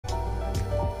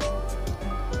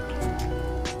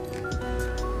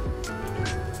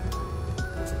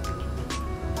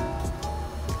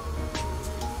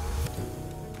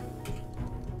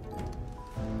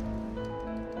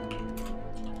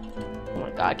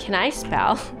god, can I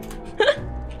spell?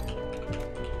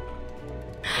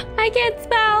 I can't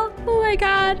spell. Oh my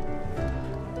god.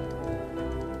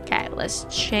 Okay, let's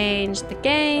change the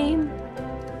game.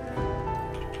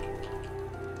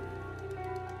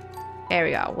 There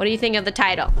we go. What do you think of the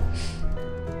title?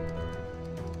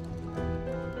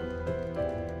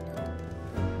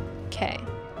 Okay.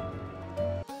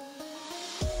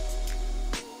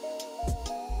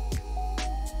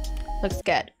 Looks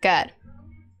good. Good.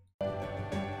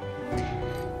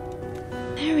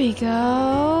 There we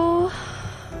go.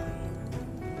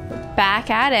 We're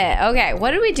back at it. Okay,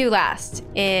 what did we do last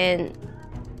in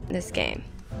this game?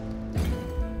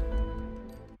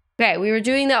 Okay, we were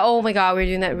doing that. Oh my god, we were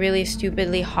doing that really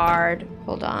stupidly hard.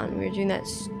 Hold on. We were doing that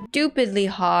stupidly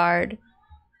hard.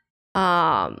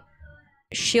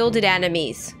 Shielded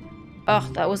enemies.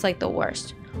 Ugh, that was like the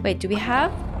worst. Wait, do we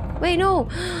have? Wait, no.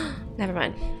 Never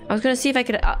mind. I was gonna see if I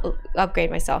could upgrade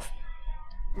myself.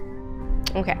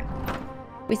 Okay.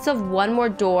 We still have one more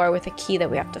door with a key that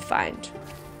we have to find.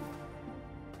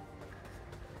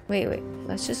 Wait.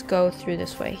 Let's just go through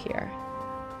this way here.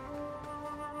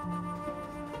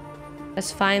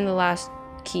 Let's find the last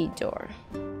key door.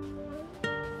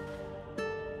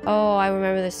 Oh, I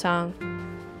remember this song.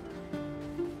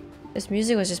 This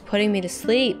music was just putting me to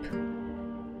sleep.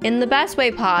 In the best way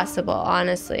possible,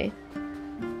 honestly.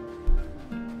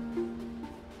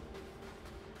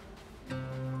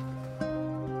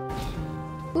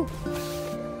 Ooh.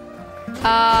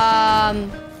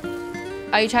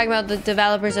 Are you talking about the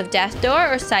developers of Death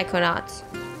Door or Psychonauts?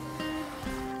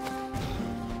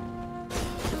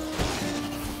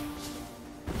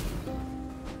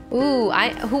 Ooh,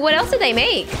 what else did they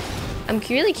make? I'm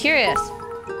really curious.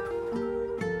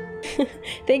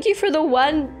 Thank you for the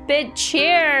 1-bit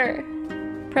cheer,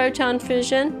 Proton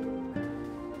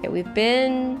Fission. Okay, we've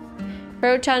been...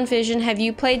 Proton Fission, have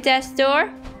you played Death's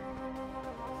Door?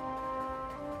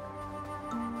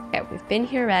 Okay, we've been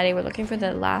here already. We're looking for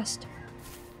the last...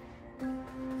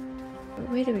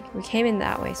 Wait, we came in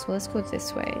that way, so let's go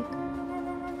this way.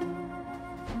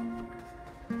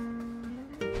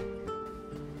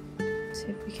 See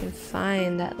if we can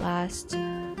find that last...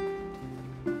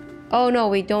 Oh no,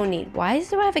 we don't need. Why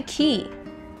do I have a key?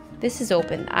 This is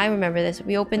open. I remember this.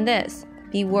 We opened this.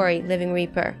 Be worried, Living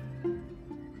Reaper.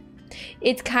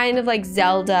 It's kind of like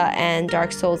Zelda and Dark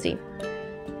Soulsy.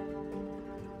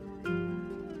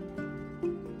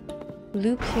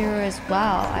 Loop Hero as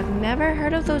well. I've never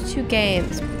heard of those two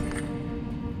games.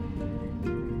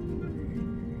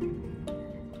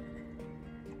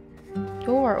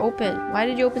 Door open. Why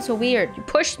did you open so weird? You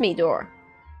pushed me, door.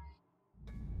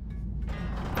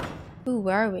 Ooh,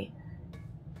 where are we?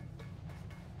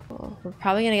 Well, we're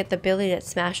probably gonna get the ability that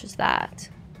smashes that.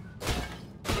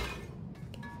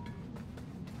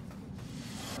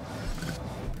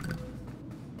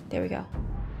 There we go.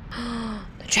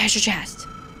 The treasure chest.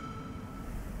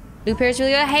 Loop Hero's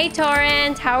really good. Hey,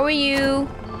 Torrent, how are you?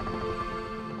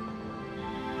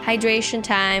 Hydration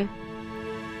time.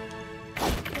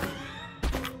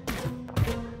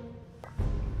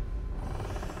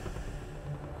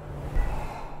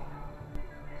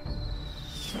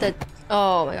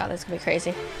 Oh my god, that's gonna be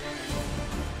crazy.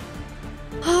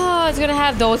 Oh, it's gonna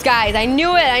have those guys. I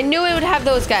knew it. I knew it would have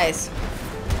those guys.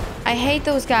 I hate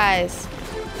those guys.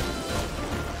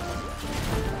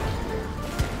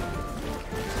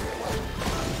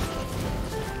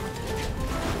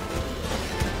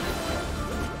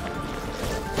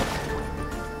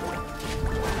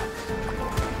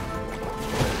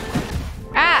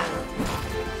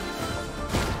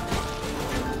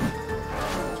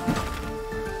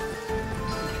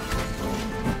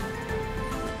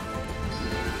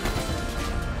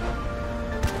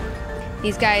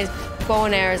 These guys, bow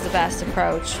and arrow is the best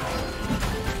approach.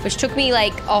 Which took me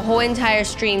like a whole entire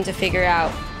stream to figure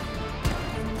out.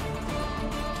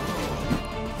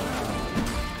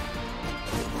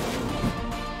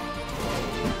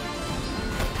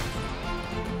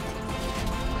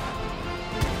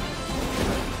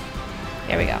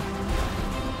 There we go.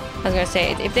 I was gonna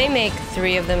say, if they make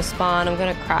 3 of them spawn, I'm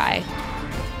gonna cry.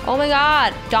 Oh my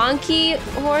god! Donkey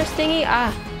horse thingy?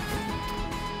 Ah.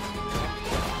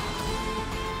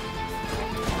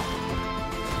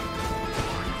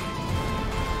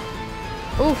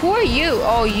 Oh, who are you?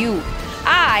 Oh, you.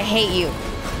 Ah, I hate you.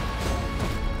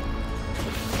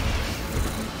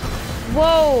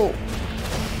 Whoa.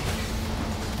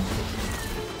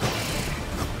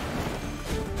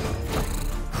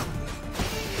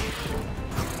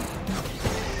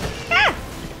 Ah!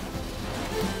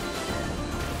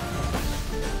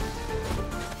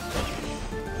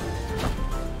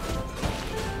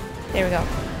 There we go.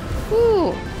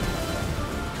 Ooh.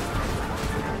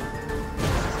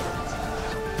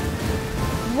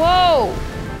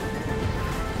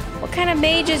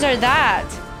 mages are that?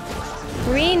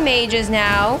 Green mages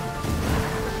now.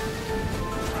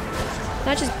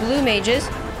 Not just blue mages.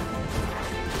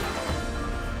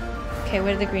 Okay,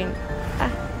 where did the green...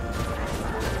 Ah.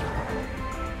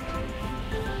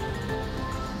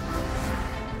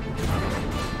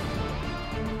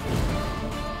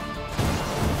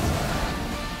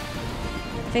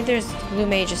 I think there's blue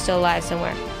mage is still alive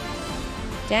somewhere.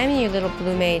 Damn you, little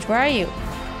blue mage. Where are you?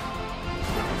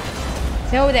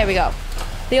 Oh, there we go.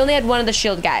 They only had one of the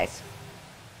shield guys.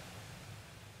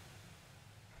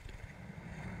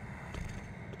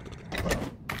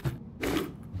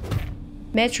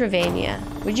 Metrovania.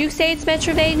 Would you say it's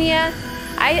Metrovania?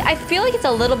 I feel like it's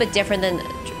a little bit different than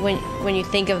when you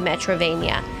think of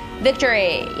Metrovania.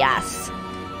 Victory, yes.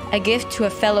 A gift to a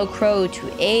fellow crow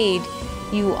to aid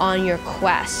you on your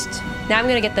quest. Now I'm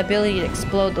gonna get the ability to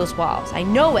explode those walls. I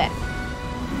know it.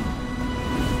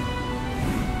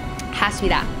 Has to be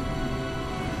that.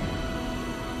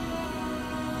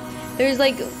 There's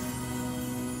like...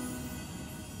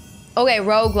 Okay,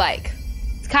 roguelike.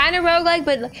 It's kind of roguelike,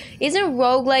 but isn't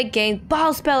roguelike game...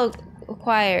 Ball spell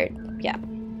acquired. Yeah.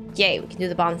 Yay, we can do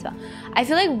the bomb spell. I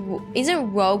feel like...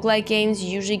 Isn't roguelike games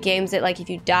usually games that like if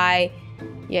you die,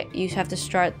 you have to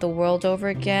start the world over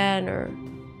again? Or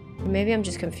maybe I'm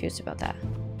just confused about that.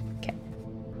 Okay.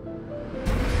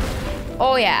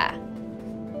 Oh yeah.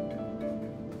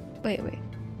 Wait.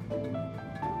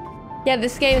 Yeah,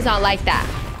 this game is not like that.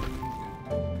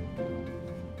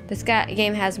 This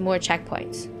game has more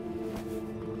checkpoints.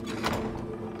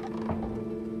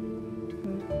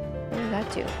 What does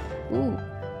that do? Ooh.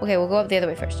 Okay, we'll go up the other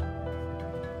way first.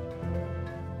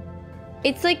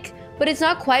 It's like, but it's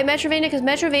not quite Metrovania, because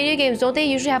Metrovania games, don't they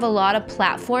usually have a lot of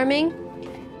platforming?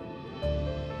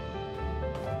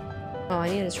 Oh, I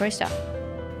need to destroy stuff.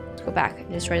 Let's go back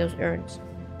and destroy those urns.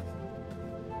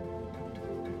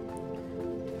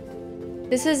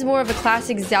 This is more of a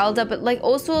classic Zelda, but like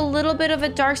also a little bit of a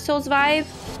Dark Souls vibe.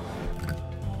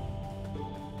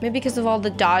 Maybe because of all the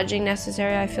dodging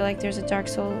necessary, I feel like there's a Dark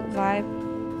Souls vibe.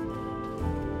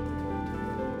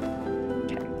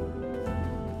 Okay.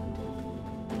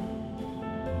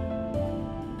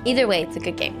 Either way, it's a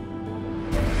good game.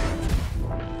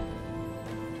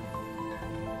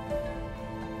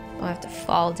 I'll have to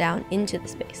fall down into the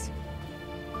space.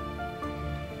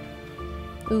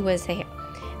 Ooh, what does it say here?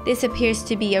 This appears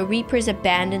to be a Reaper's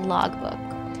abandoned logbook.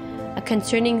 A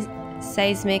concerning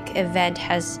seismic event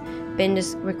has been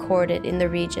recorded in the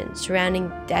region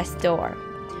surrounding Death's Door.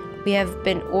 We have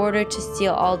been ordered to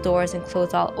seal all doors and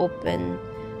close all open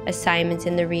assignments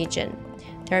in the region.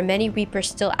 There are many Reapers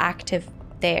still active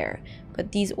there,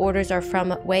 but these orders are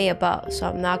from way above, so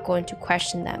I'm not going to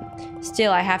question them.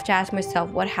 Still, I have to ask myself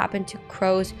what happened to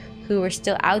crows who were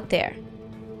still out there.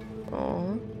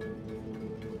 Aww.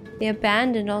 They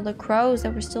abandoned all the crows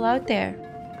that were still out there.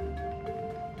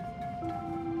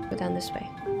 Go down this way.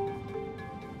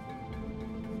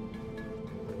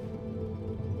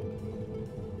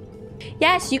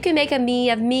 Yes, you can make a me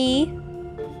of me.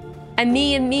 A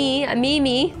me and me. A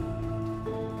me.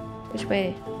 Which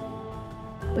way?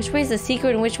 Which way is the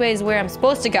secret and which way is where I'm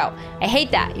supposed to go? I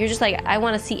hate that. You're just like, I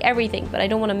want to see everything, but I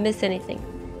don't want to miss anything.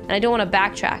 And I don't want to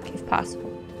backtrack if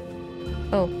possible.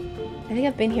 Oh, I think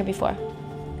I've been here before.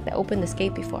 I opened this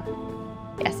gate before.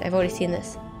 Yes, I've already seen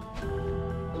this.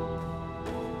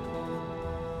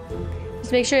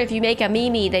 Just make sure if you make a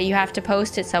meme that you have to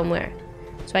post it somewhere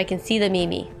so I can see the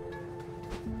meme.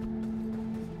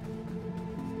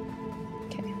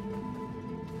 Okay.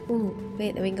 Ooh,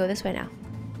 wait, then we can go this way now.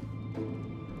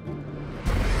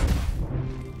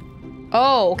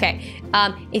 Oh, okay.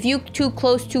 If you too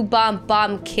close to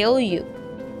bomb kill you.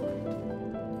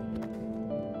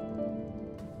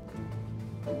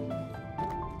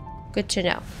 Good to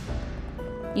know.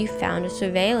 You found a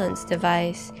surveillance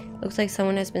device. Looks like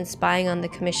someone has been spying on the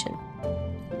commission.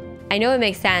 I know it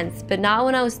makes sense, but not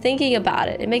when I was thinking about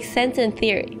it. It makes sense in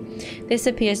theory. This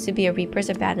appears to be a Reaper's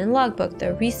abandoned logbook.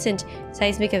 The recent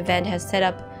seismic event has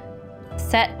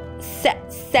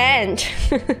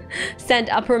sent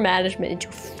upper management into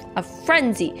a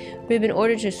frenzy. We've been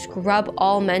ordered to scrub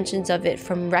all mentions of it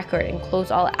from record and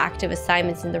close all active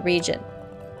assignments in the region.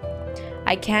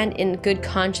 I can't in good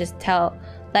conscience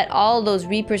let all those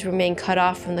Reapers remain cut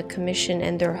off from the commission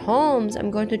and their homes. I'm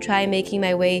going to try making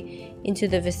my way into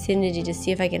the vicinity to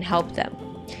see if I can help them.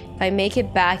 If I make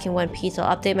it back in one piece,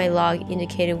 I'll update my log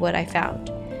indicating what I found.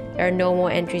 There are no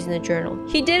more entries in the journal.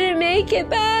 He didn't make it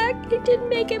back! He didn't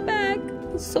make it back!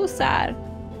 It's so sad.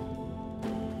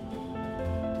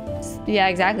 Yeah,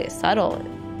 exactly. A subtle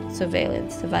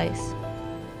surveillance device.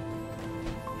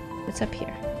 What's up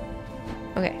here?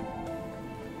 Okay.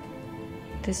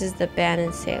 This is the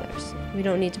abandoned sailors. We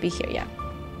don't need to be here yet.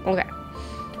 Okay.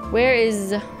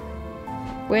 Where's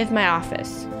my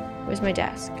office? Where's my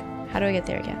desk? How do I get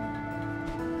there again?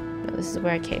 No, this is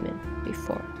where I came in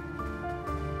before.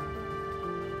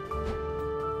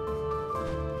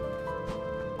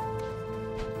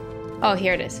 Oh,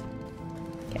 here it is.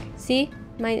 Okay, see?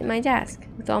 My desk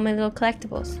with all my little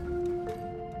collectibles.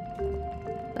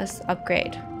 Let's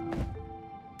upgrade.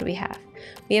 What do we have?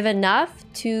 We have enough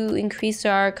to increase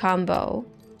our combo.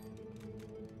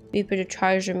 Reaper to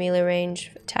charge your melee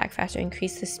range attack faster.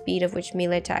 Increase the speed of which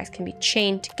melee attacks can be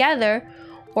chained together.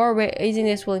 Or raising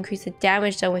this will increase the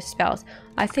damage done with spells.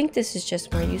 I think this is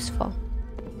just more useful.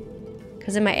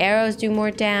 Because then my arrows do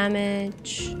more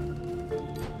damage.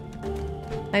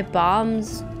 My bomb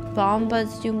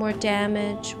buds do more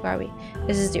damage. Where are we?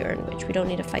 This is the Urn Witch. We don't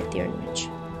need to fight the Urn Witch.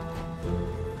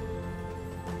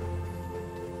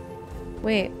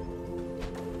 Wait.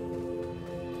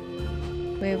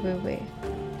 Wait.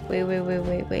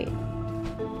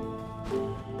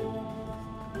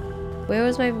 Where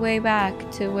was my way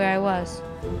back to where I was?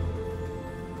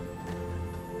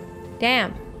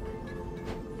 Damn.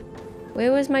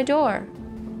 Where was my door?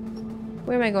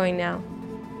 Where am I going now?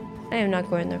 I am not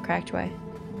going the correct way.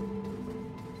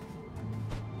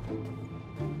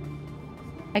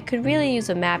 I could really use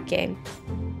a map game.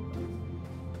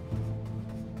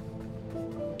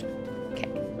 Okay.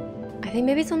 I think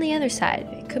maybe it's on the other side.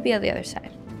 It could be on the other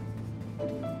side.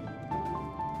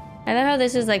 I love how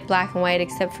this is like black and white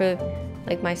except for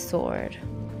like my sword.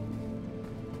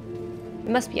 It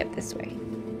must be up this way.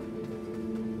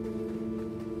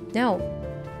 No.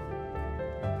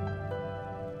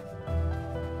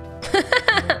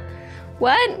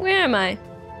 What? Where am I?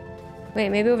 Wait,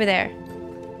 maybe over there.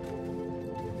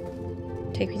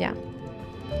 Take me down.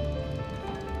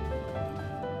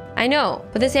 I know,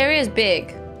 but this area is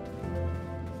big.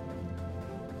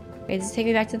 Wait, does it take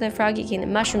me back to the Froggy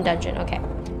Kingdom? Mushroom Dungeon. Okay.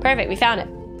 Perfect. We found it.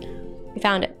 We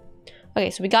found it. Okay,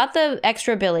 so we got the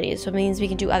extra abilities, so it means we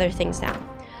can do other things now.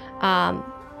 I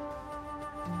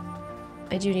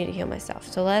do need to heal myself.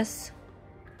 So let's...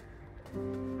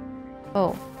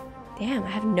 Oh. Damn, I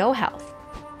have no health.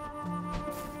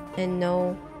 And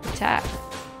no attack.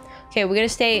 Okay, we're gonna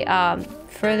stay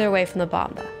further away from the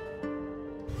bomb, though.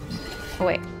 Oh,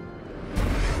 wait.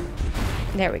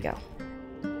 There we go.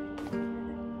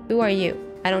 Who are you?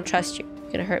 I don't trust you.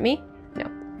 You gonna hurt me? No.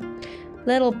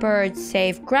 Little bird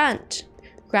save Grunt.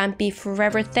 Grunt be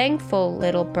forever thankful,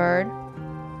 little bird.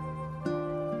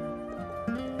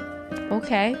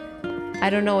 Okay. I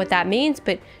don't know what that means,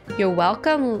 but you're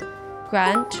welcome,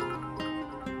 Grunt.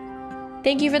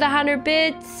 Thank you for the 100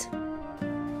 bits.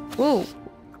 Ooh.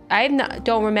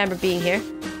 Don't remember being here.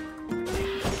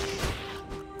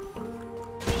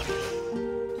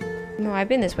 No, I've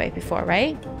been this way before,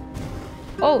 right?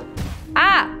 Oh.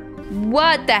 Ah!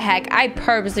 What the heck? I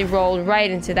purposely rolled right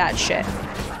into that shit.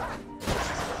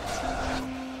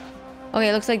 Okay,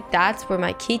 it looks like that's where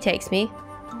my key takes me.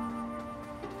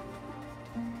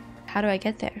 How do I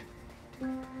get there?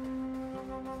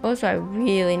 Also, I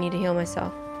really need to heal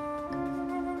myself.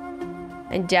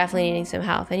 I'm definitely needing some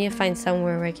health. I need to find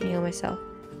somewhere where I can heal myself.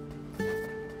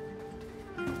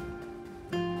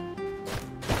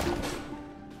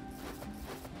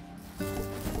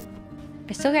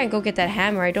 I still can't go get that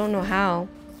hammer. I don't know how.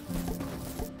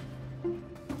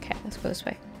 Okay, let's go this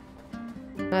way.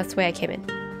 No, that's the way I came in.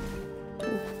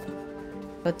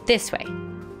 Go this way.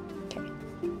 Okay.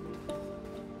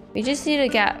 We just need to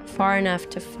get far enough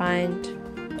to find...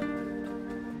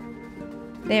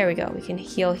 There we go. We can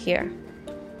heal here.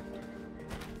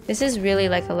 This is really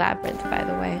like a labyrinth, by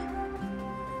the way.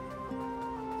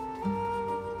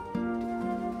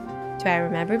 Do I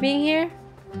remember being here?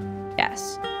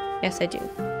 Yes. Yes, I do.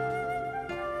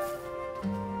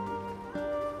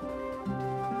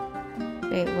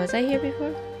 Wait, was I here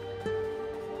before?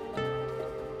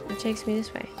 What takes me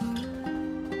this way?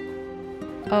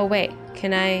 Oh, wait.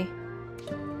 Can I...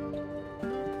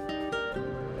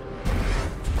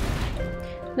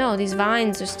 No, these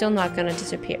vines are still not gonna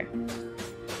disappear.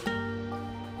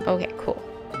 Okay, cool.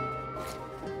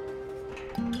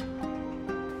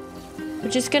 We're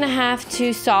just gonna have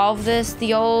to solve this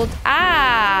the old...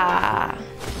 Ah!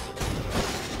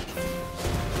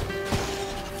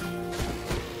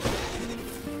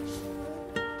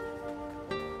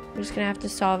 We're just gonna have to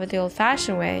solve it the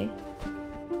old-fashioned way.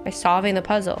 By solving the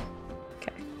puzzle.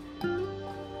 Okay.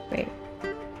 Wait.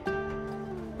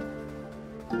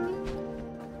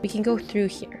 We can go through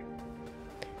here.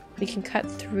 We can cut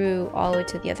through all the way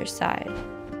to the other side.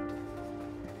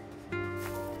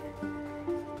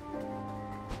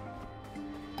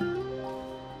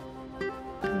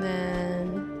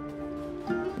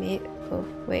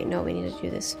 to do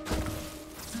this.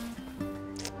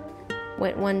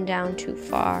 Went one down too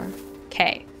far.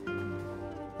 Okay.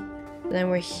 Then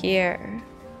we're here.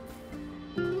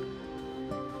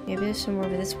 Maybe there's some more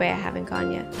over this way I haven't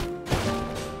gone yet.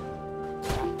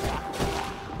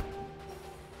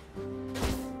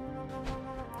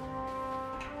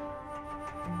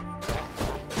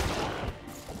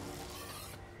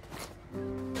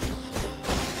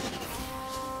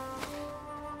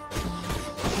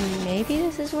 Maybe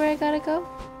this is where I gotta go?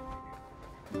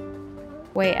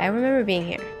 Wait, I remember being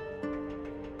here.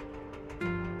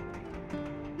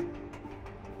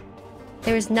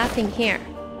 There was nothing here.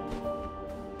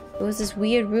 It was this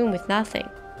weird room with nothing.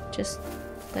 Just,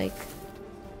 like...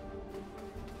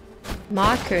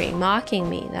 mocking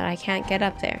me that I can't get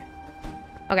up there.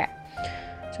 Okay.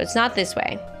 So it's not this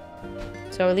way.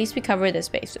 So at least we cover this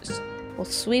basis. We'll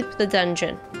sweep the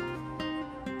dungeon.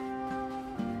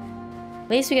 At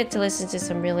least we get to listen to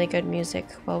some really good music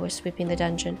while we're sweeping the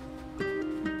dungeon.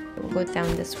 We'll go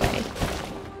down this way.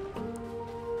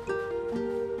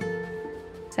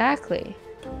 Exactly.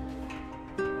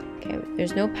 Okay,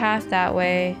 there's no path that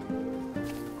way.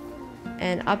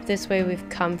 And up this way we've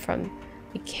come from.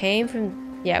 We came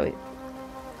from... Yeah, we...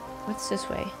 What's this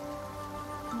way?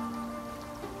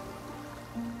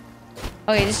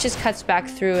 Okay, this just cuts back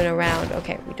through and around.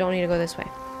 Okay, we don't need to go this way.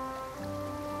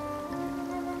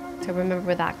 So remember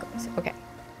where that goes. Okay,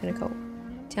 I'm gonna go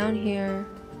down here,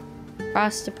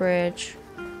 cross the bridge,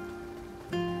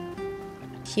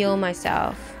 heal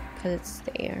myself because it's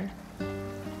there.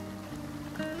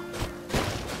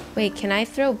 Wait, can I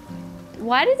throw?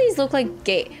 Why do these look like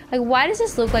gate? Like, why does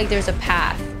this look like there's a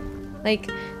path? Like,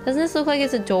 doesn't this look like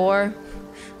it's a door?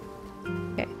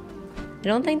 Okay, I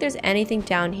don't think there's anything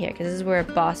down here because this is where a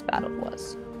boss battle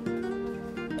was.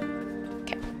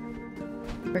 Okay,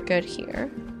 we're good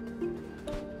here.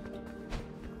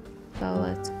 So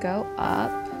let's go up.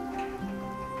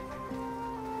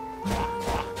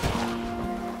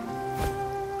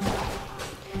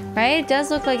 Right? It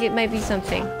does look like it might be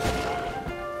something.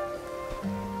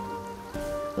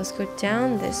 Let's go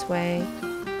down this way.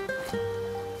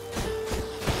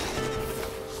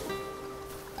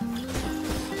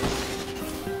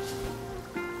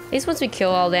 At least once we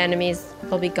kill all the enemies,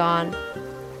 they'll be gone.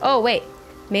 Oh, wait.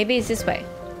 Maybe it's this way.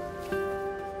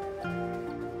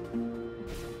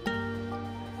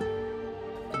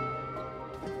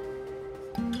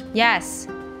 Yes.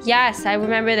 Yes, I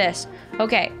remember this.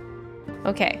 Okay.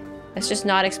 Okay. Let's just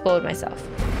not explode myself.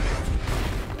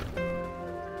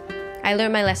 I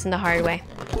learned my lesson the hard way.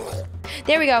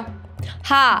 There we go.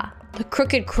 Ha! The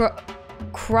crooked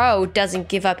crow doesn't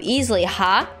give up easily,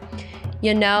 huh?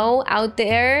 You know, out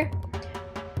there,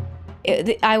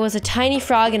 I was a tiny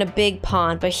frog in a big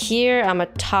pond, but here I'm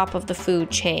atop of the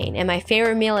food chain. And my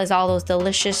favorite meal is all those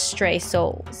delicious stray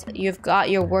souls. You've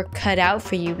got your work cut out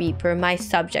for you, Reaper. My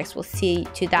subjects will see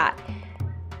to that.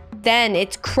 Then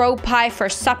it's crow pie for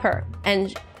supper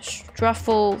and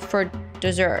truffle for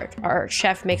dessert. Our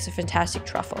chef makes a fantastic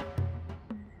truffle.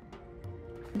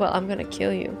 Well, I'm gonna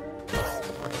kill you.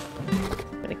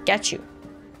 I'm gonna get you.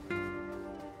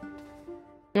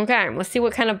 Okay, let's see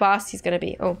what kind of boss he's gonna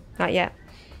be. Oh, not yet.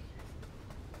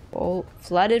 Oh,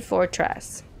 flooded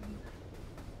fortress.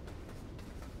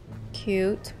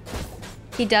 Cute.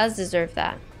 He does deserve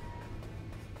that.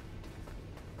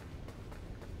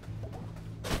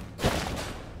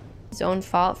 His own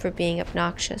fault for being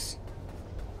obnoxious.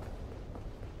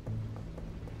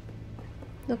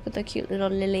 Look at the cute little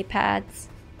lily pads.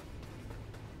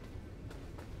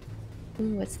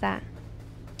 Ooh, what's that?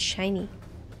 Shiny.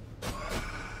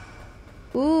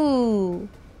 Ooh.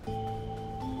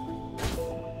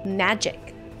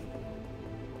 Magic.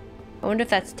 I wonder if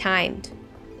that's timed.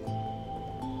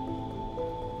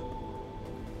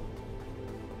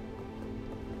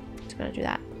 Just gonna do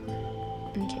that.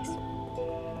 In case.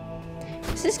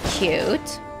 This is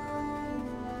cute.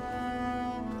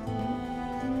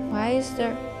 Why is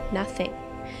there nothing?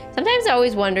 Sometimes I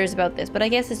always wonders about this, but I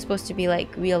guess it's supposed to be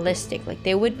like realistic. Like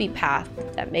there would be paths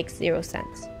that makes 0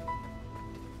 sense.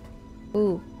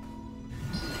 Ooh.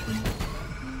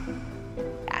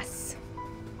 Yes.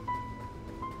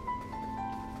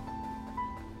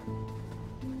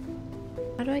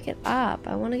 How do I get up?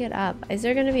 I want to get up. Is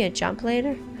there going to be a jump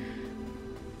later?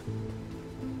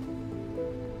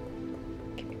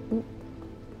 Okay. Ooh.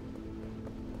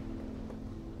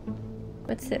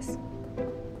 What's this?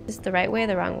 Is this the right way or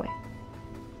the wrong way?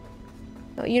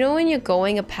 Oh, you know when you're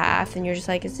going a path and you're just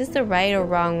like, is this the right or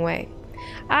wrong way?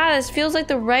 Ah, this feels like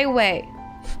the right way.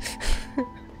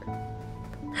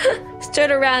 Let's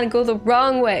turn around and go the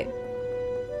wrong way.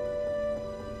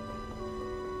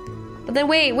 But then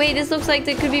wait, this looks like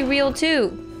it could be real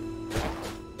too.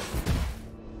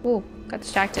 Oh, got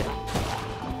distracted.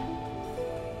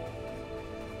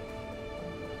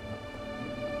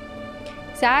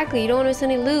 Exactly, you don't want to miss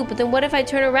any loot, but then what if I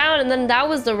turn around and then that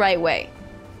was the right way?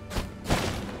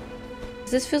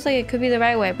 This feels like it could be the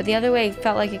right way, but the other way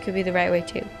felt like it could be the right way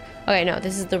too. Okay, no,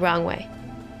 this is the wrong way.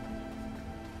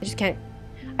 I just can't...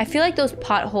 I feel like those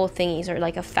pothole thingies are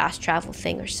like a fast travel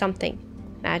thing or something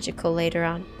magical later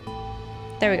on.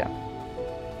 There we go.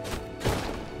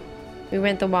 We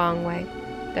went the wrong way.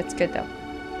 That's good though.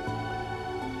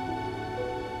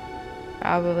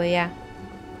 Probably, yeah.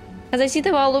 Because I see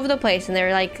them all over the place and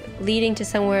they're like leading to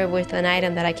somewhere with an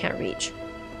item that I can't reach.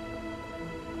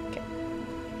 Okay.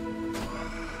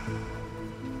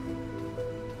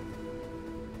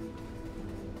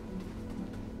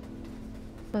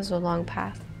 That was a long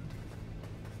path.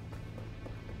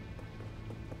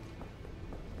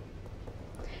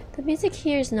 The music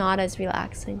here is not as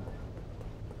relaxing.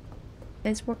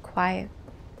 It's more quiet.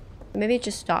 Maybe it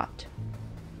just stopped.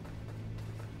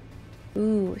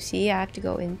 Ooh, see, I have to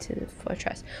go into the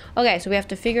fortress. Okay, so we have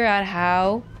to figure out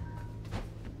how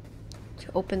to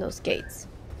open those gates.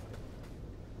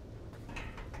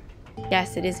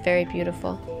 Yes, it is very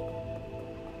beautiful.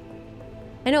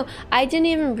 I know, I didn't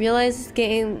even realize this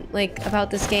game, like, about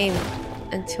this game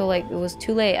until, like, it was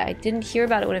too late. I didn't hear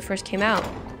about it when it first came out.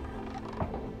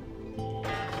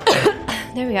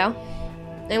 There we go.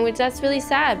 And which that's really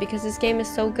sad because this game is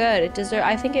so good.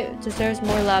 I think it deserves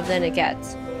more love than it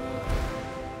gets.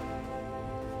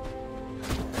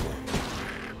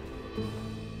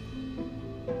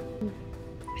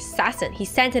 Assassin. He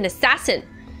sent an assassin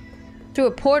through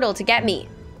a portal to get me.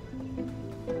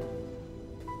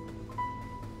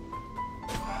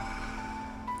 There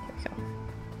we go.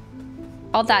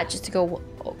 All that just to go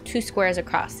 2 squares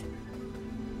across.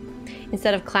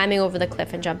 Instead of climbing over the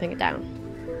cliff and jumping it down.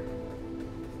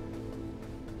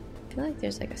 I feel like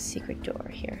there's like a secret door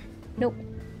here. Nope.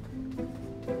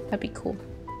 That'd be cool.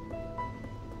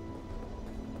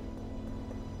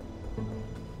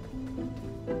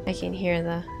 I can hear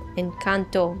the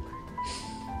Encanto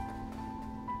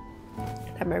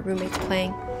that my roommate's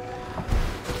playing.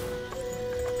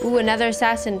 Ooh, another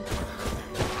assassin.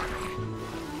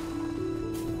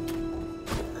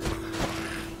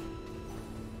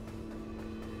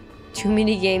 Too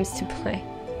many games to play.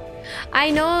 I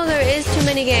know there is too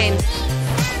many games.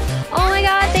 Oh my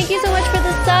god, thank you so much for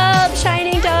the sub,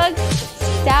 Shining Dog.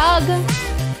 Dog.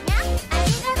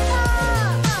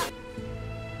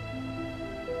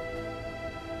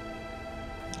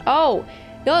 Oh,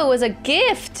 no, it was a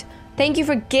gift. Thank you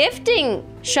for gifting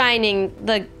Shining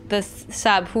the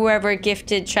sub, whoever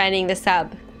gifted Shining the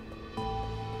sub.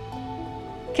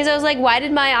 Because I was like, why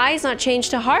did my eyes not change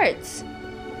to hearts?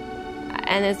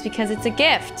 And it's because it's a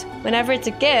gift. Whenever it's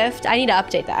a gift, I need to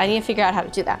update that. I need to figure out how to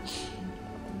do that.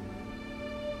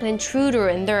 An intruder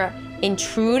and they're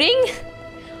intruding?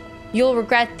 You'll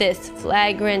regret this.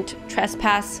 Flagrant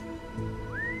trespass.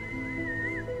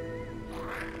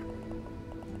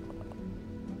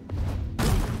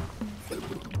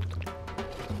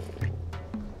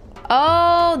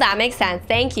 Oh, that makes sense.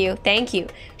 Thank you. Thank you.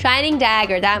 Shining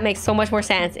dagger. That makes so much more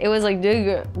sense. It was like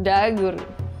dagger.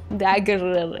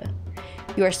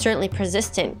 You are certainly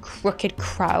persistent, crooked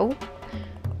crow.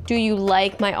 Do you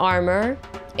like my armor?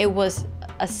 It was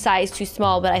a size too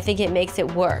small, but I think it makes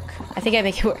it work. I think I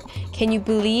make it work. Can you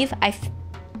believe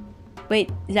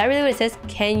Wait, is that really what it says?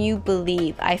 Can you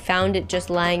believe I found it just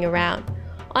lying around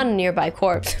on a nearby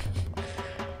corpse?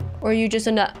 Or are you just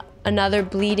another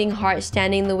bleeding heart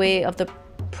standing in the way of the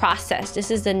process?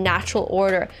 This is the natural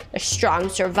order. The strong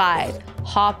survive.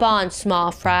 Hop on,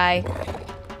 small fry.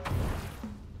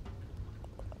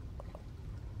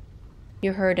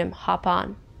 You heard him. Hop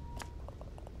on.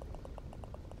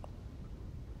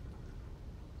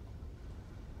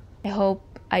 I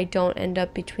hope I don't end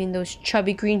up between those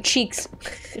chubby green cheeks.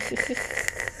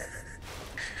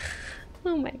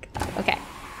 Oh my god. Okay.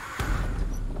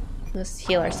 Let's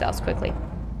heal ourselves quickly.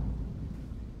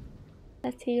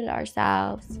 Let's heal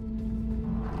ourselves.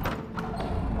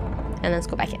 And let's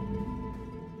go back in.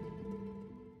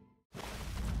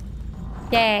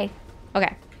 Yay.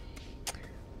 Okay.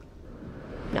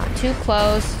 Not too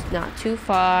close, not too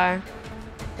far.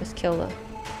 Let's kill them.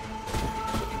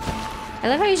 I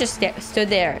love how you just stood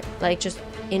there, like just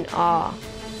in awe.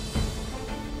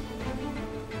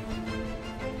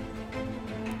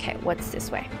 Okay, what's this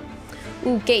way?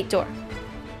 Ooh, gate door.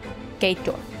 Gate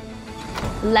door.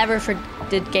 Lever for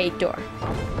the gate door.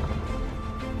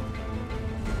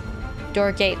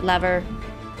 Door gate lever.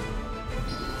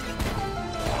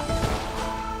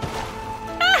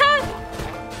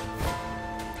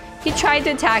 He tried to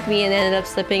attack me and ended up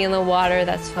slipping in the water.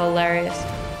 That's hilarious.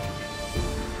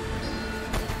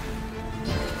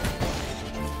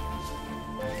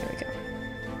 Here we go.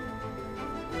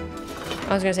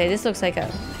 I was gonna say, this looks like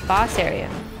a boss area.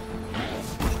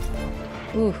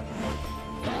 Ooh.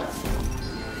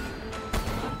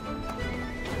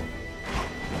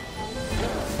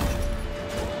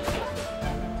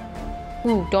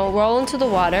 Ooh, don't roll into the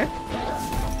water.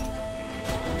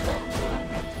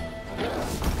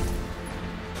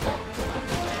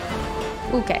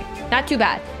 Okay, not too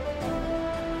bad.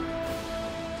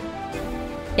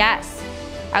 Yes,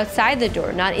 outside the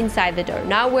door, not inside the door.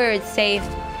 Not where it's safe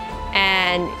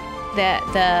and the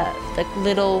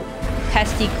little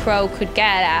pesky crow could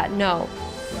get at. No.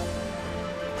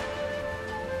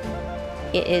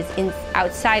 It is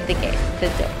outside the gate, the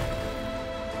door.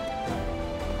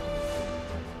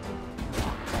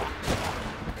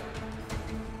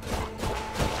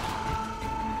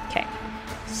 Okay,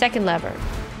 second lever.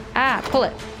 Ah, pull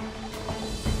it.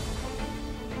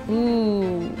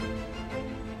 Ooh.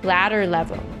 Ladder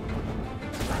level.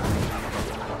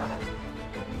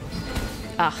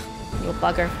 Ah, little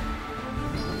bugger.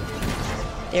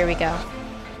 There we go.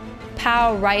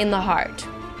 Pow, right in the heart.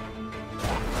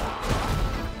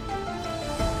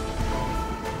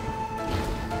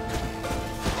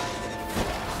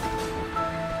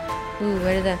 Ooh,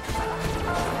 where did the...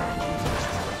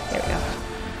 There we go.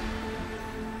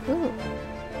 Ooh.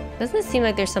 Doesn't it seem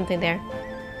like there's something there?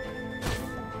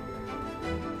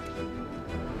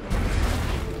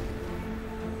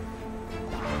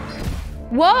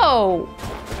 Whoa!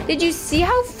 Did you see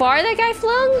how far that guy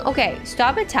flung? Okay,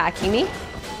 stop attacking me.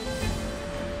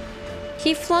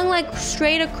 He flung like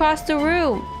straight across the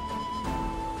room.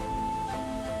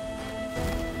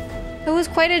 It was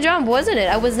quite a jump, wasn't it?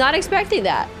 I was not expecting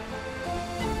that.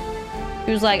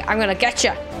 He was like, I'm gonna get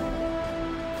ya.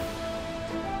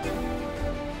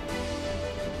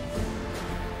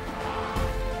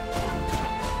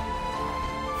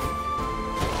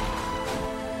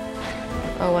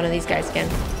 Oh, one of these guys again.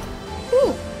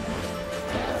 Woo!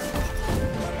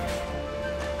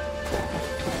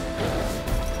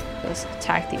 Let's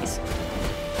attack these.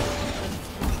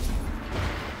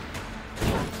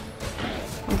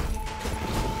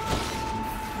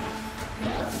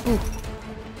 Ooh.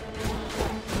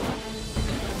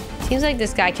 Seems like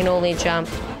this guy can only jump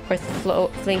or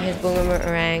fling his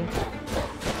boomerang.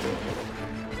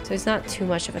 So it's not too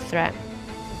much of a threat.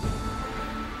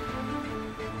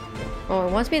 Oh,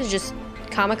 it wants me to just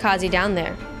kamikaze down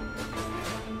there.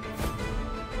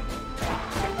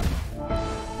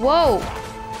 Whoa!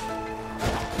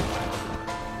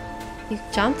 He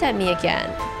jumped at me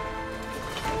again.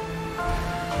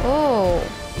 Oh.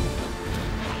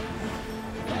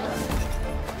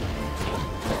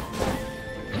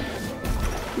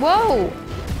 Whoa!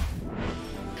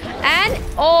 And,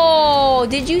 oh,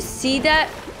 did you see that?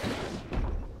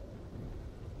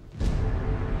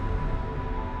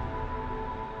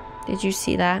 Did you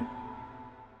see that?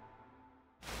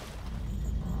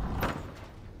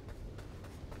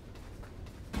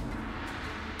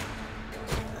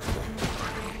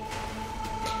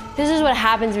 This is what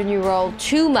happens when you roll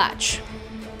too much.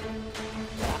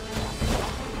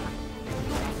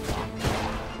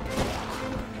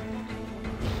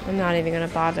 I'm not even gonna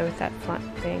bother with that flat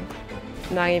thing.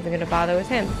 I'm not even gonna bother with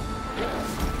him.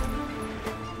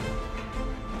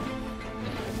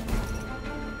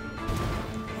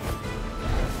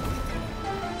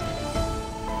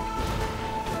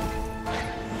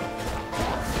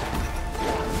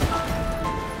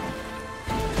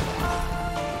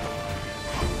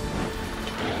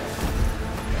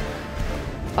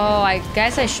 Oh, I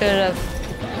guess I should have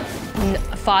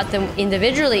fought them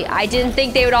individually. I didn't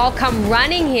think they would all come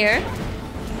running here.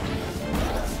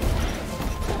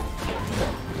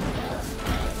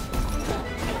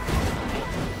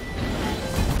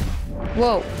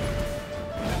 Whoa.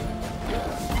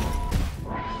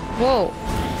 Whoa.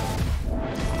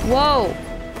 Whoa.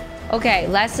 Okay,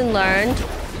 lesson learned.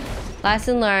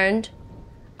 Lesson learned.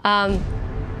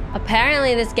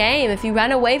 Apparently in this game, if you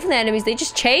run away from the enemies, they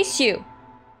just chase you.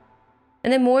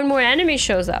 And then more and more enemies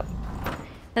shows up.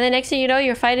 And then next thing you know,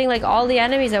 you're fighting like all the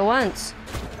enemies at once.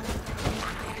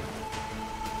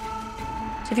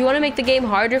 So if you want to make the game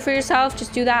harder for yourself,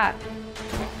 just do that.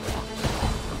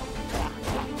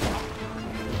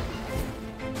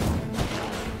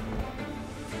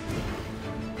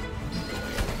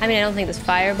 I mean, I don't think this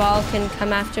fireball can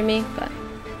come after me, but...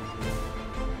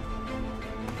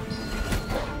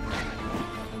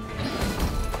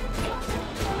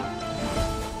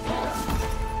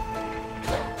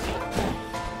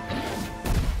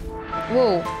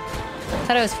 Whoa.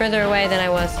 thought I was further away than I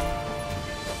was.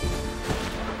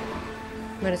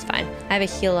 But it's fine. I have a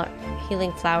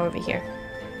healing flower over here.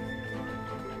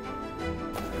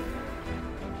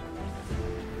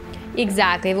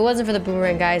 Exactly. If it wasn't for the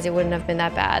boomerang guys, it wouldn't have been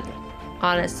that bad.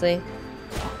 Honestly.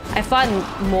 I fought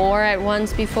more at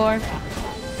once before.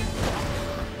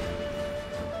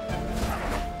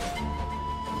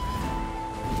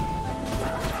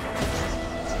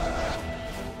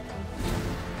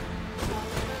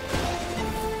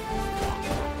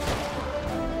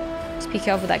 Just be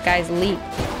careful with that guy's leap.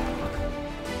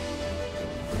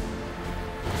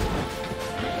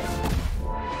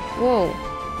 Whoa.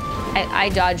 I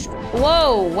dodged.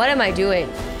 Whoa, what am I doing?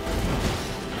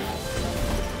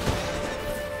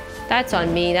 That's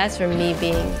on me. That's from me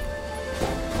being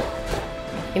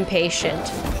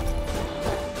impatient.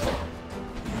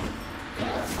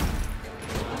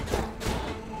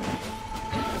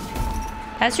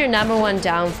 That's your #1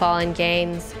 downfall in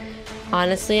games.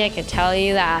 Honestly, I can tell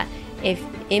you that. If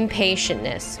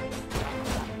impatientness.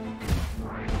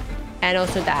 And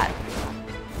also that.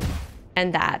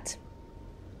 And that.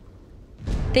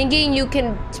 Thinking you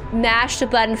can mash the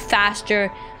button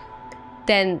faster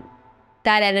than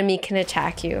that enemy can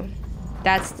attack you.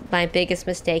 That's my biggest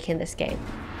mistake in this game.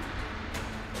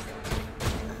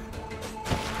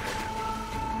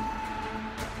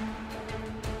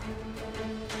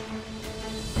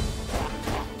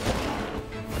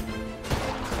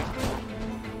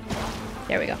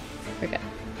 There we go. We're good.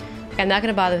 Okay, I'm not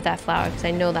gonna bother with that flower because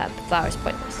I know that the flower is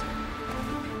pointless.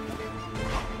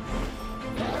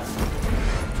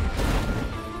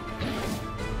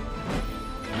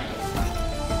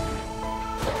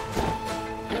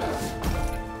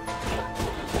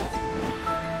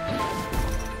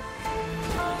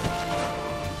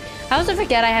 I also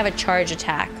forget I have a charge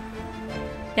attack.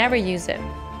 Never use it.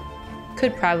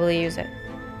 Could probably use it.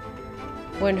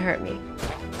 Wouldn't hurt me.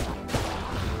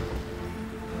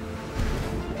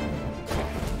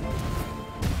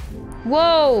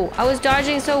 Whoa! I was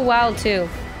dodging so well too.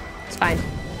 It's fine.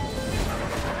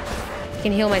 I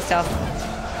can heal myself.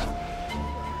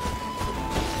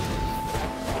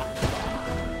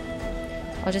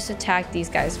 I'll just attack these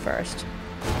guys first.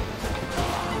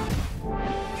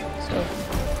 So,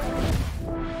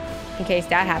 in case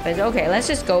that happens. Okay, let's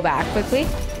just go back quickly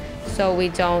so we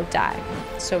don't die.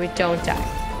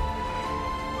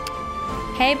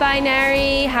 Hey,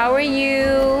 Binary, how are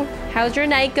you? How's your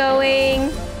night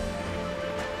going?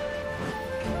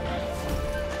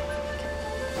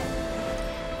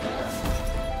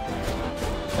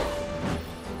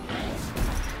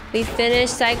 We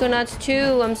finished Psychonauts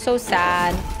 2. I'm so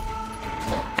sad.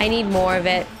 I need more of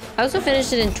it. I also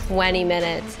finished it in 20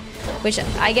 minutes, which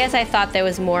I guess I thought there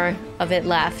was more of it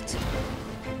left.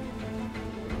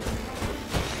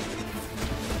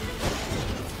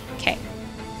 Okay.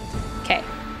 Okay.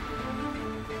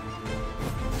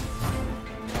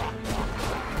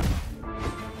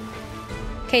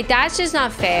 Okay, that's just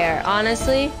not fair,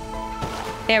 honestly.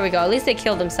 There we go. At least they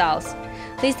killed themselves.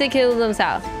 At least they killed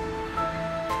themselves.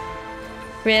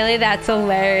 Really? That's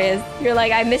hilarious. You're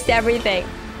like, I missed everything.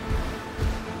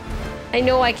 I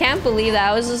know, I can't believe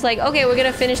that. I was just like, okay, we're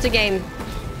gonna finish the game.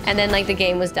 And then, like, the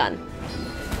game was done.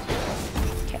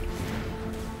 Okay.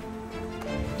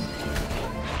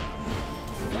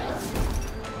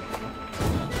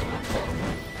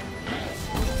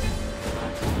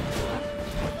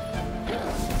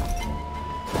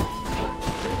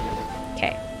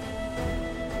 Okay.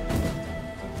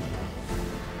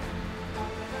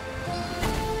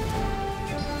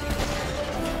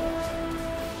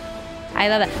 I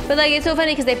love that. But like, it's so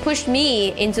funny because they pushed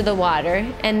me into the water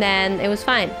and then it was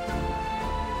fine.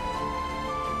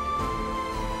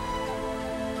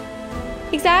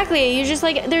 Exactly. You're just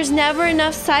like, there's never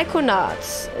enough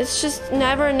Psychonauts. It's just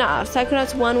never enough.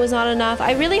 Psychonauts 1 was not enough.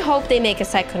 I really hope they make a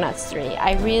Psychonauts 3.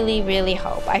 I really, really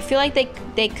hope. I feel like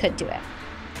they could do it.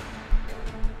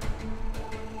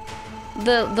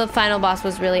 The final boss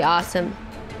was really awesome.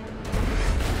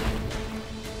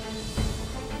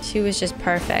 She was just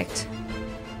perfect.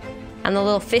 And the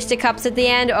little fisticuffs at the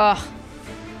end, oh.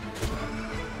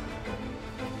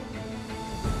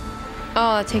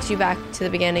 Oh, it takes you back to the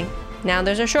beginning. Now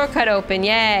there's a shortcut open,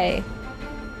 yay.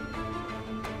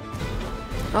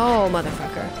 Oh,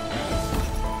 motherfucker.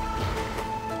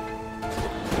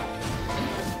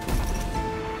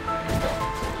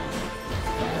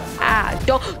 Ah,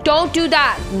 don't do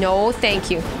that. No, thank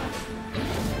you.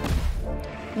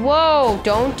 Whoa,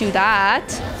 don't do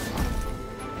that.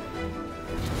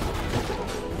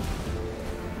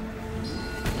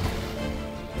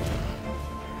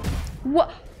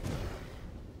 What?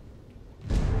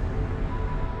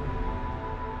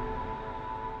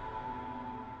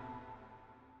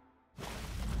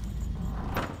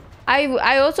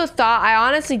 I also thought, I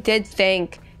honestly did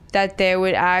think that there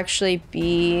would actually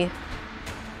be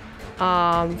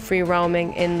free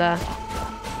roaming in the...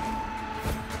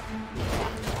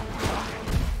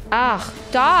 Ah,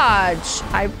 dodge!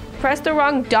 I pressed the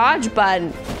wrong dodge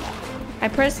button. I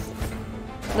pressed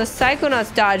the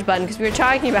Psychonauts dodge button because we were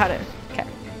talking about it. Okay.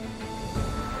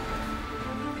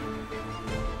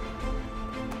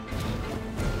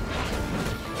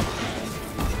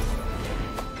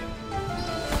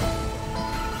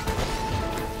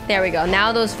 There we go.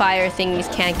 Now those fire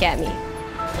thingies can't get me.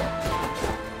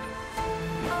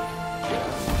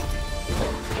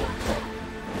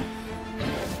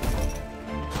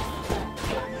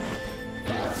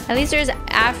 At least there's,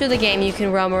 after the game, you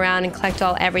can roam around and collect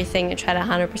everything and try to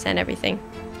 100% everything.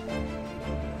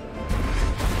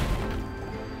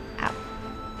 Ow.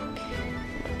 Oh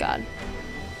my god.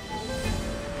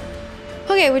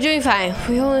 Okay, we're doing fine.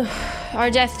 Our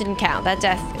death didn't count. That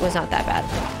death was not that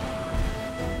bad.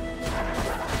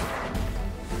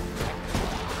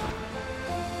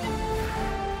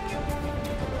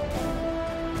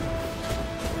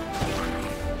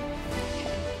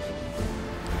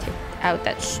 Out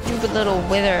that stupid little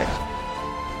wither.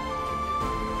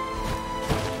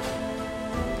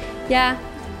 Yeah,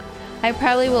 I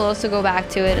probably will also go back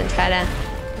to it and try to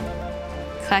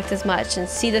collect as much and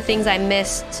see the things I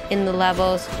missed in the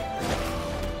levels.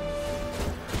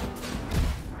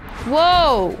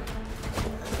 Whoa!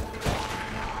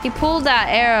 He pulled that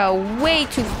arrow way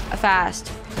too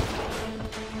fast.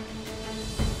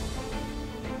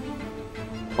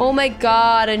 Oh my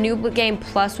god, a new game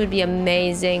plus would be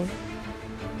amazing.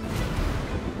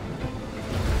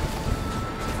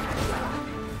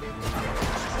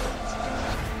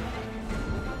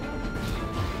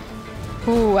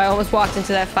 Ooh, I almost walked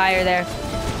into that fire there.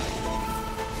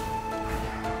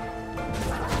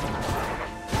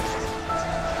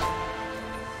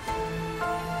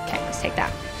 Okay, let's take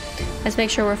that. Let's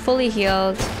make sure we're fully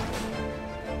healed.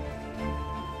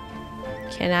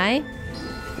 Can I?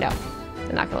 No,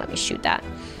 they're not gonna let me shoot that.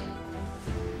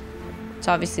 It's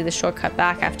obviously the shortcut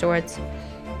back afterwards.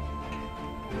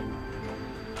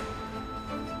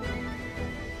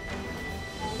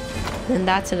 And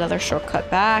that's another shortcut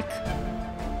back.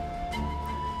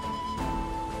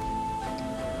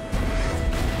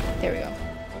 There we go.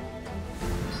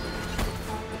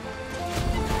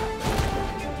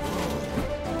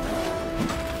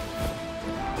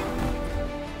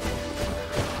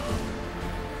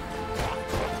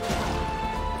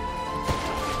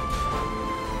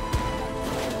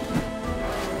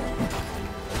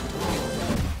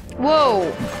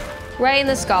 Whoa! Right in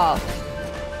the skull.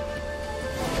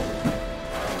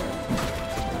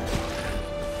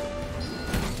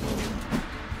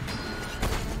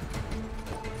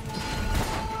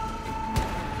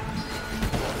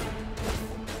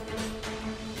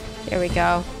 There we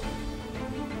go.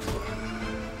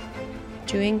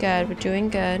 Doing good. We're doing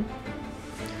good.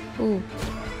 Ooh.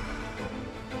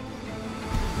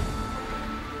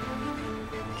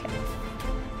 Okay.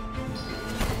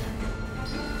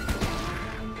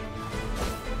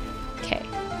 Okay.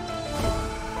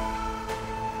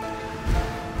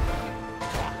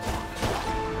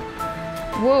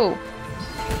 Whoa.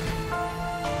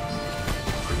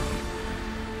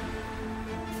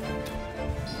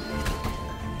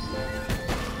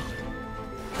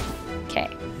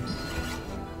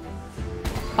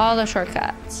 All the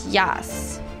shortcuts,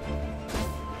 yes.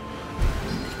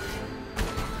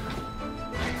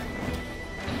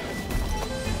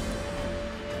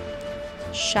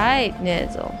 Shite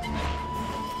nizzle.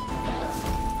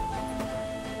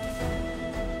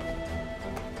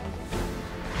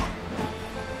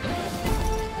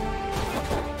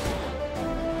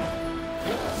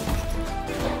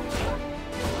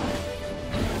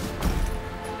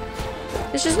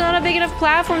 It's just not a big enough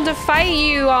platform to fight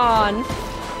you on.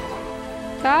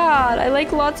 God, I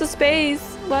like lots of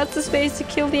space. Lots of space to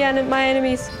kill my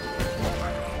enemies.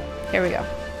 Here we go.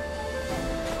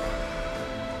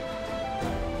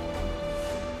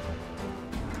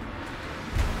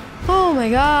 Oh my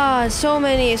god, so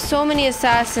many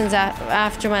assassins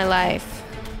after my life.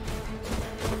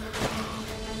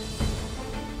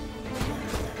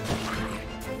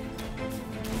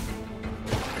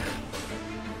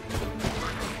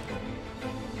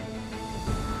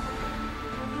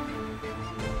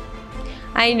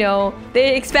 I know.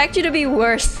 They expect you to be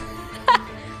worse.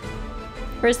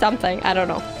 Or something. I don't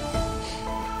know.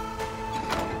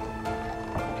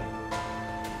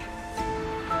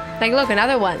 Like, look,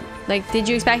 another one. Like, did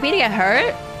you expect me to get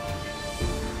hurt?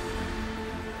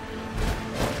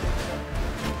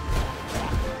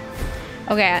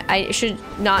 Okay, I should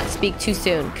not speak too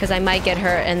soon because I might get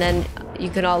hurt and then you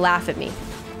can all laugh at me.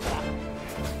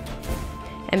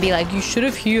 And be like, you should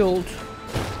have healed.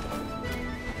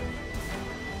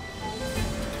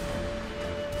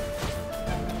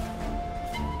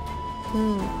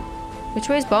 Which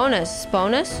way is bonus?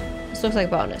 Bonus? This looks like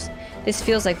bonus. This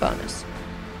feels like bonus.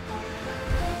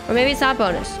 Or maybe it's not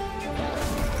bonus.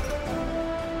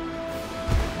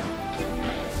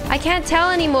 I can't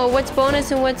tell anymore what's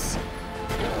bonus and what's...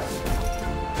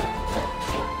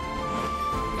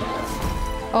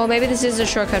 Oh, maybe this is a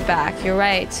shortcut back. You're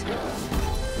right.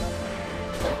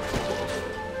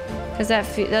 Because that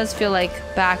does feel like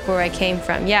back where I came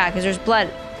from. Yeah, because there's blood.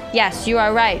 Yes, you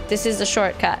are right. This is a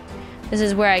shortcut. This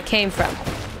is where I came from.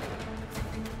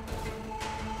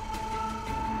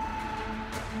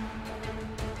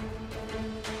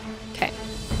 Okay.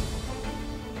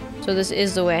 So this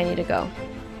is the way I need to go.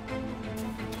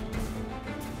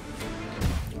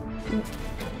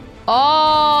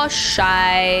 Oh,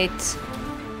 shite.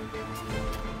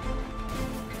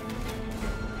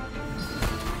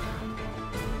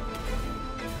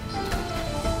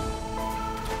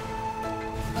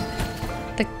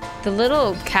 The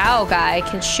little cow guy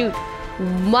can shoot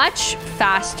much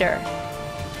faster.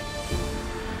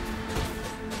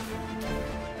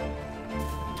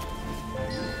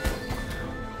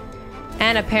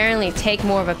 And apparently take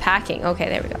more of a packing. Okay,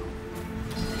 there we go.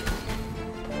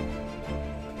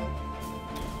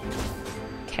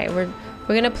 Okay, we're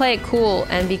gonna play it cool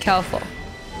and be careful.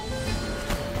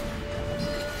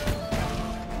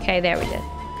 Okay, there we did.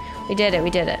 We did it, we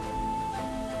did it.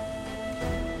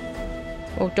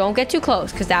 Oh, don't get too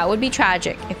close, because that would be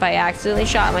tragic if I accidentally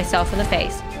shot myself in the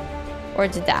face. Or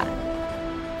did that.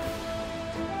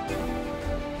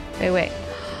 Wait.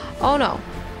 Oh no.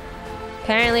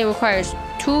 Apparently it requires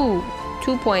two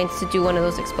points to do one of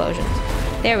those explosions.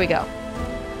 There we go.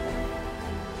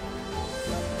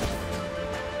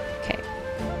 Okay.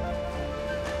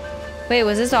 Wait,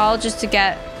 was this all just to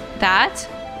get that?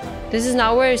 This is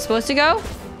not where it's supposed to go?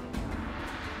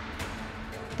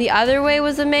 The other way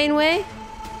was the main way?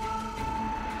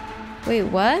 Wait,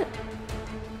 what?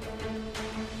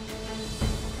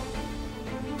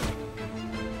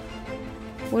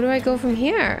 Where do I go from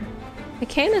here? I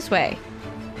came this way.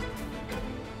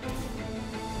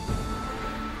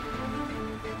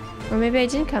 Or maybe I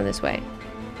didn't come this way.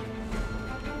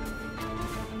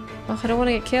 Oh, I don't want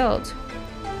to get killed.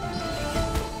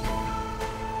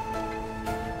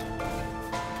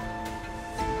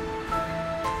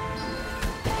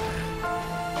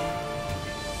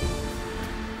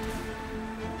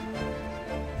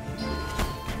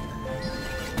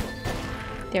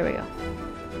 There we go.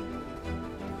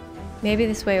 Maybe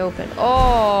this way open.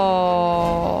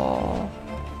 Oh.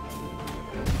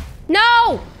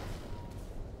 No!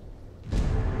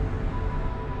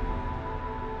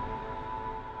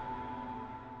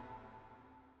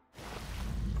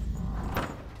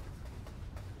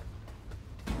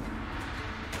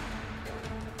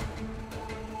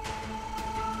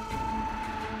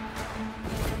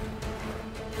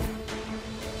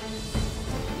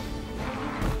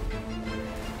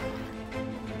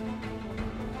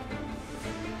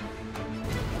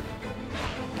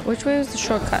 Which way was the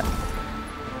shortcut?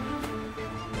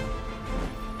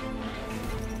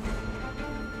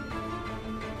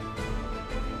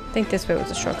 I think this way was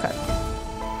the shortcut.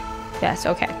 Yes,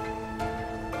 okay.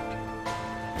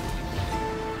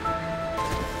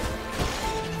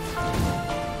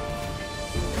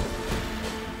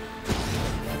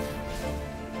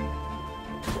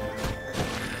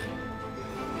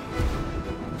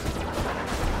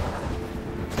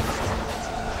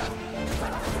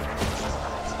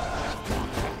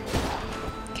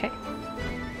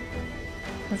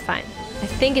 Fine. I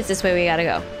think it's this way we gotta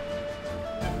go.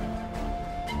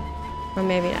 Or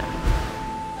maybe not.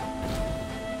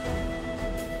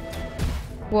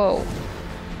 Whoa.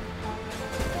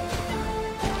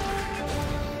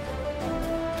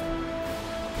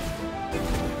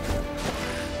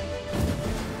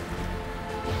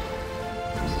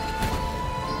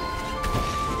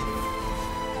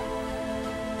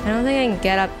 I don't think I can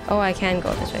get up. Oh, I can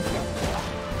go this way.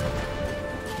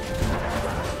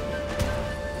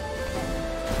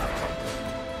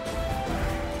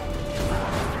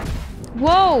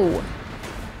 Whoa!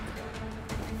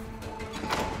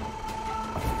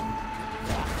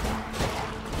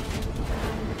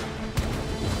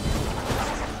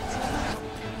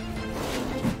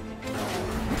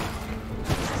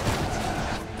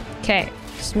 Okay,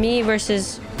 it's me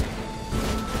versus...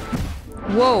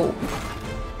 Whoa!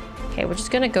 Okay, we're just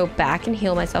gonna go back and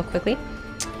heal myself quickly.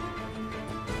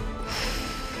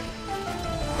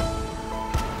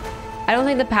 I don't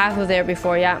think the path was there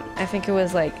before. Yeah, I think it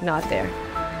was like not there.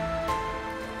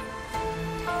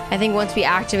 I think once we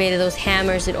activated those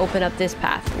hammers, it opened up this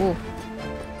path. Ooh.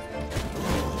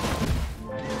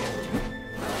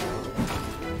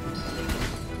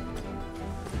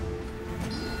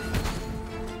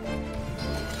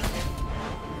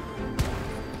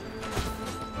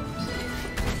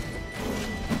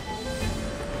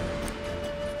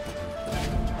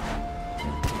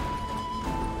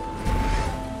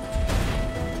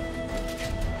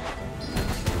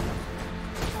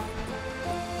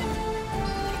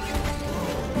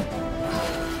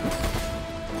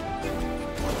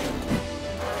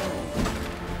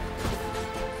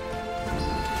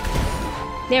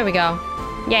 There we go.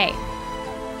 Yay.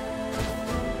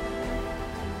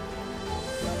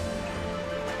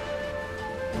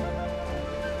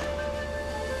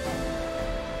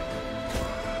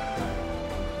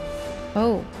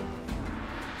 Oh.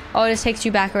 Oh, this takes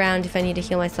you back around if I need to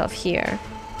heal myself here.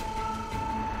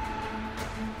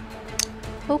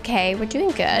 Okay, we're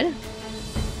doing good.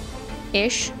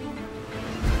 Ish.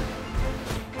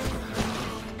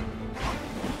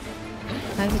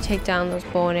 I have to take down those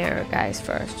bow and arrow guys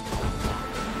first.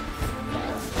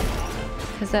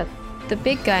 Because the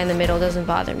big guy in the middle doesn't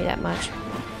bother me that much.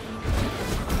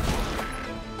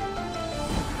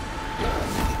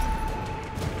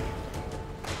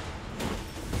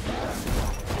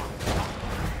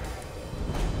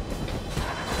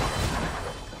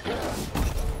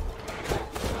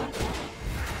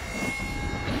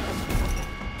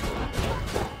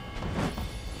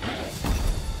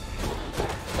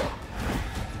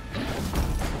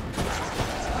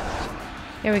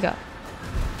 Here we go.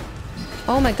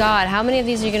 Oh my god, how many of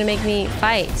these are you gonna make me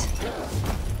fight?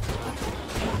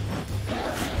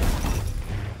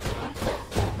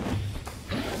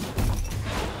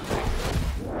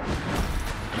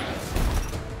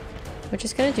 We're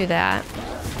just gonna do that.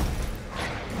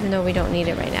 Even though we don't need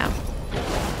it right now.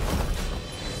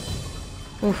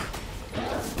 Oof.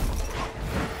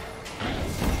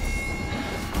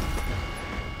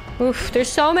 Oof, there's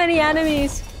so many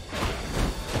enemies.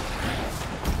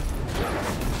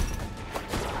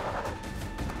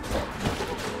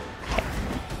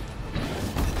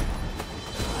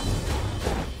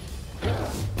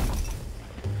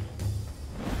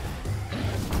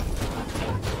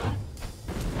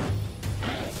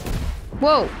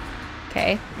 Whoa.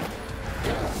 Okay.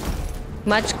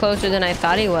 Much closer than I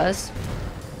thought he was.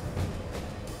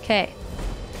 Okay.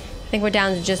 I think we're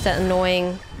down to just that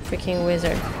annoying freaking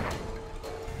wizard.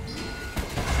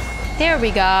 There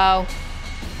we go.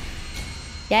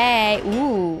 Yay.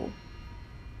 Ooh.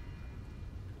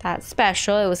 That's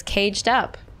special. It was caged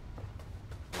up.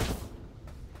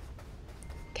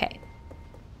 Okay.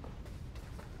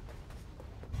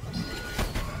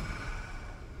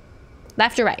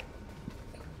 Left or right?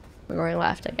 We're going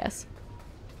left, I guess.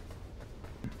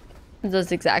 It does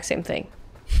the exact same thing.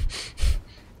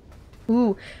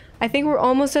 Ooh, I think we're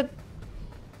almost at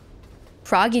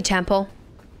Froggy Temple.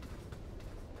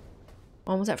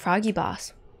 Almost at Froggy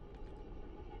Boss.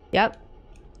 Yep.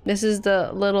 This is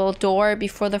the little door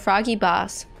before the Froggy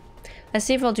Boss. Let's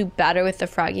see if I'll do better with the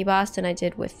Froggy Boss than I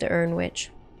did with the Urn Witch.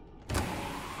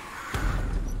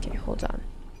 Okay, hold on.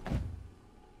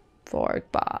 Frog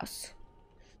Boss.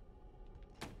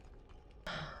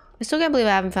 I still can't believe I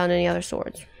haven't found any other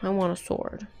swords. I want a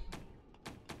sword.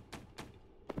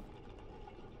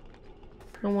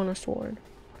 I want a sword.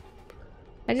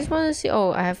 I just want to see.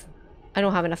 Oh, I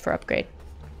don't have enough for upgrade.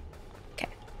 Okay.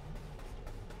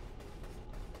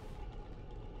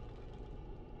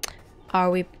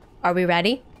 Are we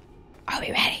ready? Are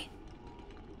we ready?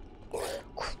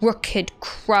 Crooked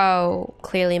crow.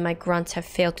 Clearly my grunts have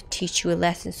failed to teach you a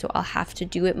lesson, so I'll have to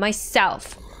do it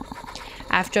myself.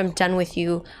 After I'm done with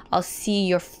you, I'll see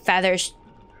your feathers.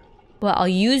 Well, I'll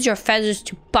use your feathers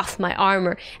to buff my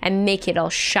armor and make it all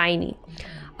shiny.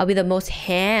 I'll be the most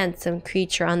handsome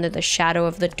creature under the shadow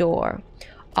of the door.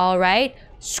 All right,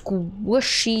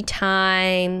 squishy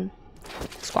time.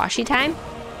 Squashy time?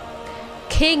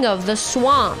 King of the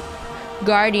swamp,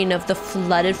 guardian of the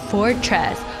flooded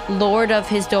fortress, lord of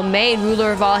his domain,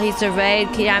 ruler of all he surveyed,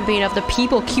 champion of the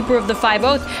people, keeper of the five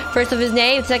oaths, first of his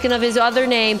name, second of his other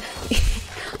name.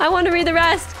 I want to read the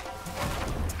rest.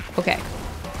 Okay.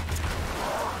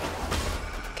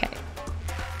 Okay.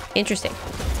 Interesting.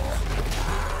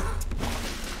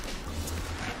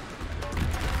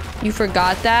 You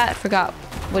forgot that? Forgot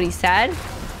what he said?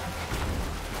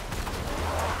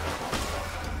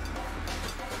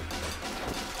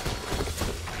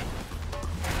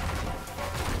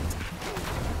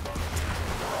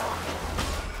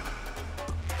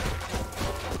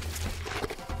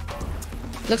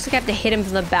 looks like I have to hit him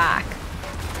from the back.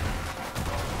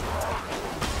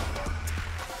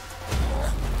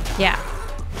 Yeah.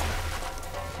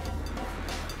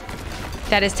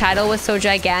 That his title was so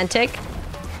gigantic.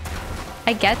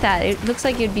 I get that. It looks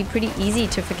like it'd be pretty easy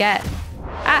to forget.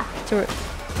 Ah!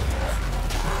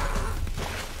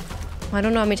 I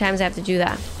don't know how many times I have to do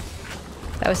that.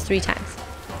 That was 3 times.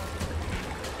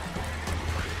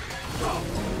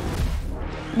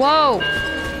 Whoa!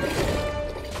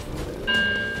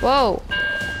 Whoa!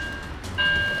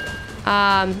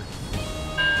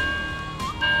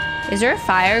 Is there a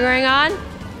fire going on?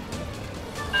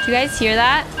 Do you guys hear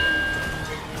that?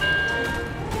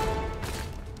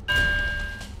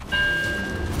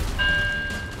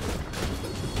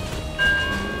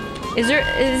 Is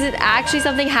it actually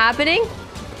something happening?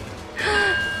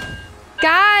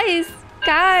 Guys,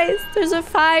 there's a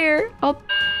fire. I'll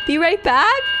be right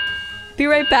back. Be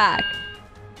right back.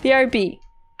 BRB.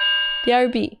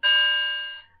 BRB.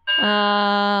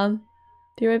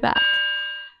 Be right back.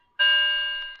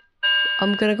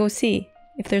 I'm gonna go see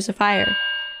if there's a fire.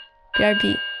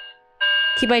 BRB.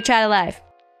 Keep my chat alive.